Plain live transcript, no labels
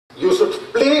you should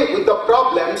play with the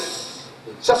problems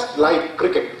just like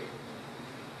cricket.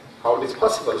 How it is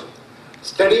possible?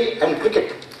 Study and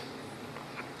cricket.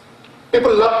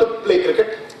 People love to play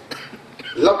cricket,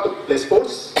 love to play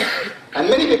sports, and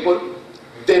many people,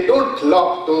 they don't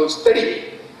love to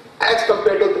study as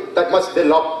compared to that much they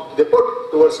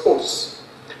put towards sports.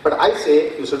 But I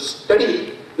say you should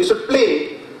study, you should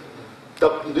play,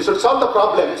 you should solve the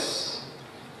problems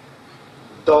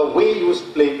the way you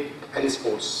play any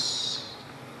sports.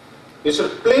 You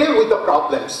should play with the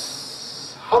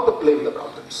problems. How to play with the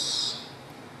problems?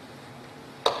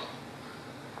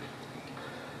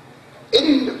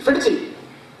 In FIITJEE,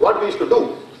 what we used to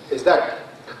do is that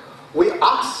we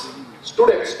ask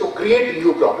students to create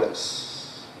new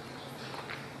problems.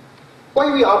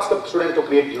 Why we ask the student to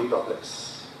create new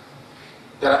problems?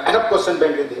 There are enough questions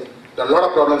banked in there. There are a lot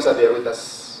of problems are there with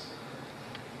us.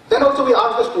 Then also we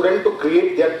ask the student to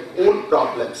create their own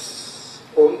problems,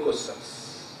 own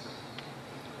questions.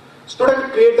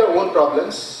 Students create their own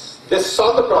problems. They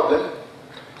solve the problem.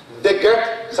 They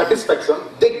get satisfaction.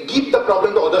 They give the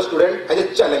problem to other student as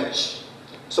a challenge.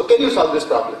 So can you solve this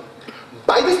problem?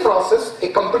 By this process, a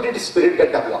competitive spirit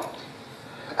gets developed.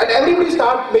 And everybody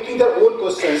start making their own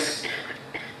questions.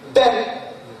 Then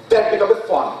that becomes a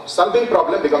fun. Solving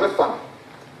problem becomes a fun.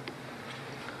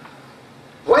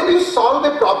 When you solve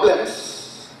the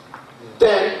problems,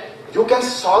 then you can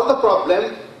solve the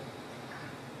problem.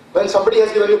 When somebody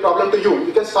has given you a problem to you,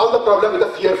 you can solve the problem with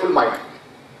a fearful mind.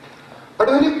 But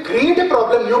when you create a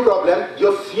problem, new problem,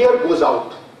 your fear goes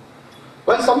out.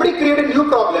 When somebody creates a new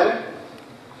problem,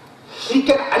 he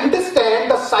can understand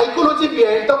the psychology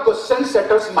behind the question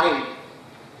setter's mind.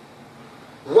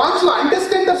 Once you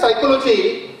understand the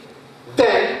psychology,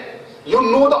 then you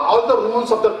know all the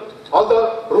rules of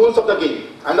the game,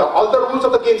 and all the rules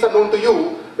of the games are known to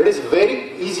you. It is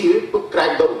very easy to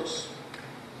crack the rules.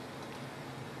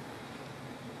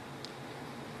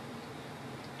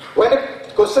 When a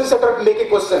question setter make a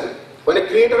question, when a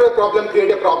creator of a problem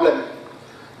create a problem,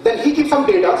 then he gives some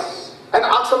data and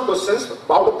asks some questions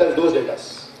about those data.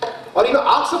 Or if you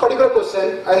ask a particular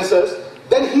question, answers,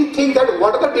 then he thinks that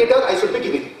what are the data I should be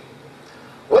giving.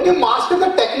 When you master the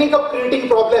technique of creating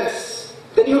problems,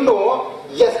 then you know,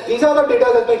 yes, these are the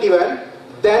data that have been given,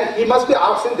 then he must be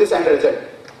asking this end result.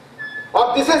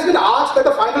 Or this has been asked at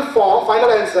the final form,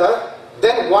 final answer,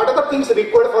 then what are the things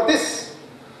required for this?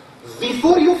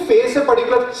 Before you face a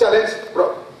particular challenge,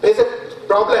 face a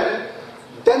problem,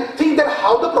 then think that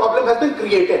how the problem has been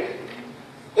created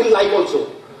in life also.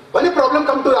 When a problem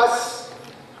comes to us,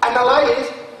 analyze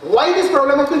why this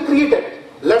problem has been created.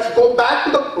 Let's go back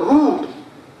to the root,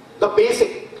 the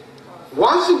basic.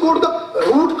 Once you go to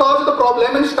the root cause of the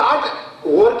problem and start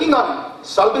working on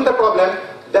solving the problem,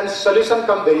 then solution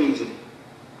comes very easily.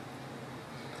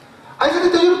 I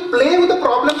said that you play with the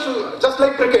problems just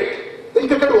like cricket. In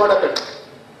cricket, what happened?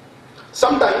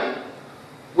 Sometime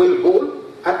we'll bowl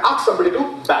and ask somebody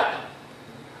to bat.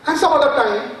 And some other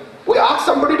time, we ask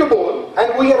somebody to bowl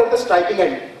and we are at the striking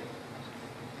end.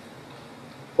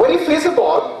 When we face a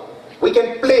ball, we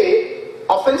can play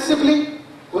offensively,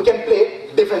 we can play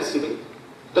defensively.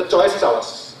 The choice is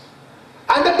ours.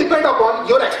 And that depends upon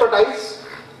your expertise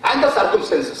and the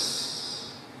circumstances.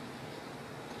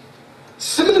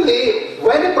 Similarly,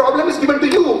 when a problem is given to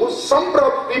you,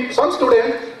 some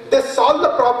students, they solve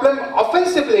the problem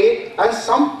offensively, and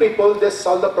some people, they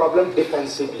solve the problem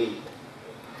defensively.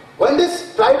 When they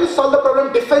try to solve the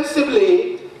problem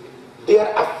defensively, they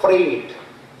are afraid.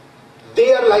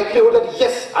 They are likelihood that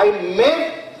yes, I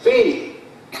may fail.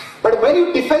 But when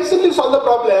you defensively solve the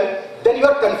problem, then you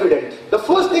are confident. The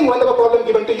first thing when there is a problem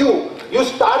given to you, you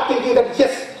start thinking that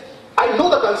yes, I know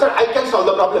the concept, I can solve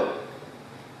the problem.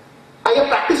 I have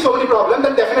practiced so many problems,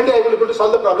 then definitely I will be able to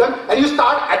solve the problem, and you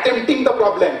start attempting the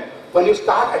problem. When you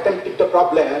start attempting the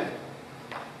problem,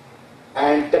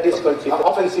 and that is called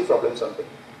offensive problem solving.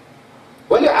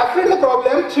 When you are afraid of the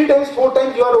problem, 3 times, 4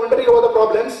 times you are wondering over the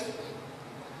problems,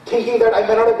 thinking that I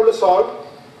may not be able to solve,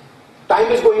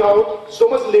 time is going out, so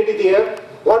much late is there,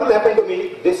 what will happen to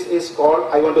me? This is called,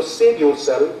 I want to save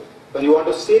yourself. When you want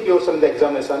to save yourself in the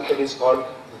examination, it is called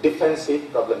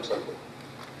defensive problem solving.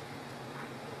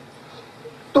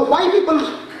 So why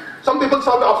some people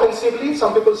solve offensively,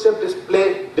 some people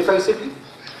play defensively.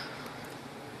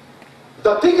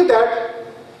 The thing is that,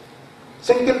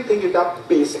 single thing is the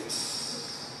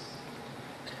basics.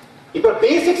 If your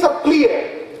basics are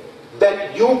clear,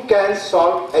 then you can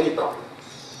solve any problem.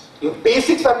 If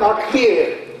basics are not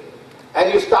clear,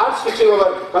 and you start switching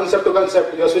over concept to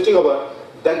concept, you are switching over,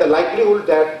 then the likelihood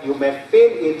that you may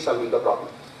fail in solving the problem.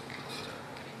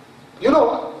 You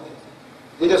know,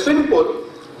 in a swimming pool,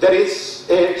 there is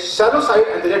a shallow side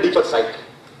and there is a deeper side.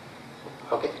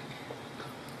 Okay.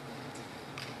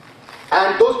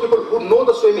 And those people who know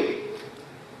the swimming,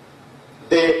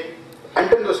 they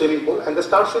enter into the swimming pool and they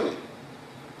start swimming.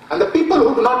 And the people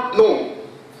who do not know,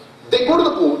 they go to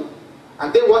the pool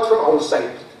and they watch from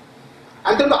outside.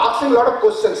 And they'll be asking a lot of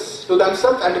questions to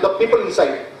themselves and to the people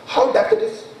inside. How depth it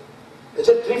is? Is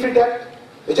it 3 feet depth?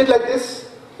 Is it like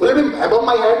this? Will it be above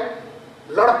my head?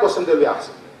 A lot of questions they'll be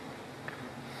asking.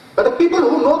 But the people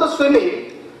who know the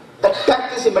swimming, the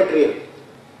depth is immaterial.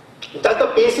 Does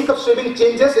the basic of swimming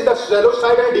changes in the shallow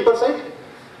side and deeper side?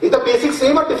 Is the basic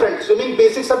same or different? Swimming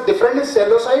basics are different in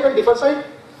shallow side and deeper side?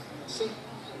 See,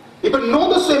 if you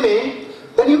know the swimming,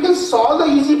 then you can solve the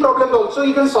easy problem also,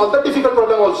 you can solve the difficult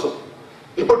problem also.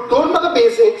 If you don't know the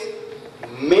basics,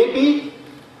 maybe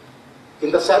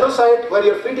in the shallow side where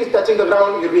your feet is touching the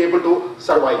ground, you'll be able to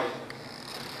survive.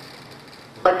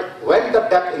 But when the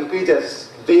depth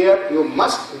increases, there you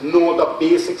must know the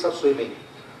basics of swimming.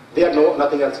 There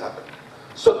nothing else happens.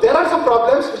 So there are some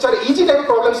problems which are easy type of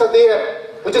problems are there,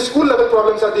 which is school level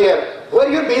problems are there, where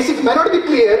your basics may not be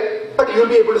clear, but you'll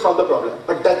be able to solve the problem.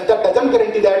 But that doesn't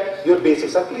guarantee that your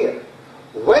basics are clear.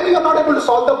 When you are not able to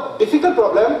solve the difficult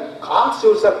problem, ask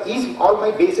yourself, is all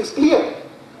my basics clear?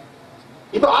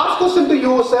 If you ask question to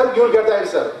yourself, you will get the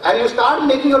answer. And you start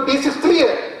making your basics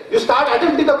clear, you start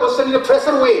attempting the question in a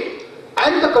fresher way,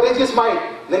 and with a courageous mind,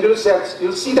 then you'll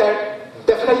see that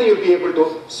definitely you'll be able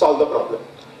to solve the problem.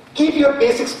 Keep your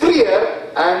basics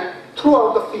clear and throw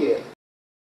out the fear.